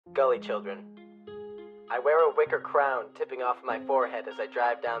Gully children. I wear a wicker crown tipping off my forehead as I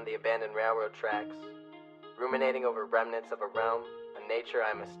drive down the abandoned railroad tracks, ruminating over remnants of a realm, a nature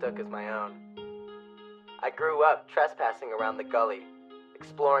I mistook as my own. I grew up trespassing around the gully,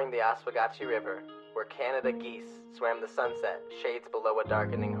 exploring the Oswegatchie River, where Canada geese swam the sunset, shades below a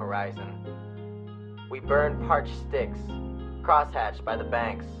darkening horizon. We burned parched sticks, crosshatched by the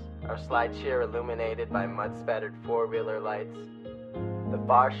banks, our slide sheer illuminated by mud-spattered four-wheeler lights. The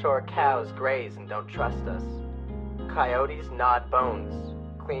far shore cows graze and don't trust us. Coyotes gnawed bones,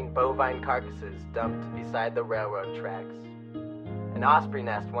 clean bovine carcasses dumped beside the railroad tracks. An osprey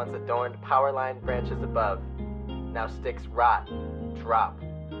nest once adorned power line branches above, now sticks rot, drop,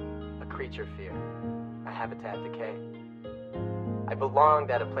 a creature fear, a habitat decay. I belonged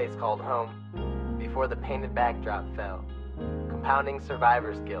at a place called home before the painted backdrop fell, compounding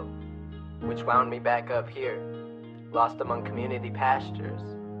survivor's guilt, which wound me back up here, lost among community pastures,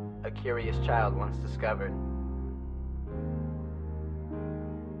 a curious child once discovered.